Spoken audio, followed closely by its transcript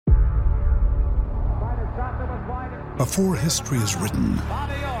Before history is written,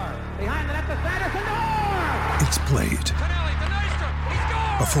 it's played.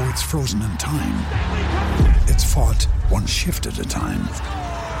 Before it's frozen in time, it's fought one shift at a time.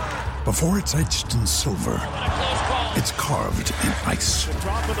 Before it's etched in silver, it's carved in ice.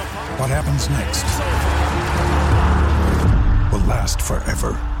 What happens next will last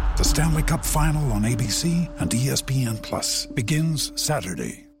forever. The Stanley Cup Final on ABC and ESPN Plus begins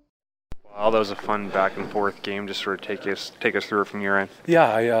Saturday. Well, that was a fun back and forth game. Just sort of take us through it from your end.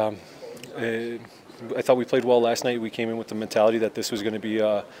 Yeah, I thought we played well last night. We came in with the mentality that this was going to be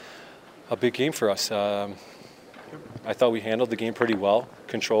a big game for us. I thought we handled the game pretty well,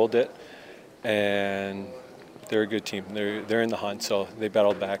 controlled it, and they're a good team. They're in the hunt, so they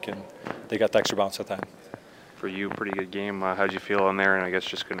battled back and they got the extra bounce at time. For you, pretty good game. How did you feel in there? And I guess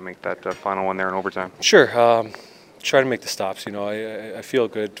just going to make that final one there in overtime. Sure. Try to make the stops. You know, I feel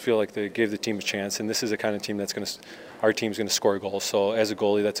good. Feel like they gave the team a chance, and this is the kind of team that's our team's going to score goals. So as a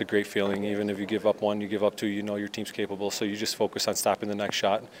goalie, that's a great feeling. Even if you give up one, you give up two. You know your team's capable. So you just focus on stopping the next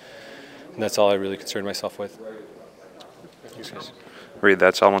shot, and that's all I really concern myself with. Read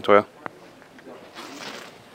that, Sal Montoya.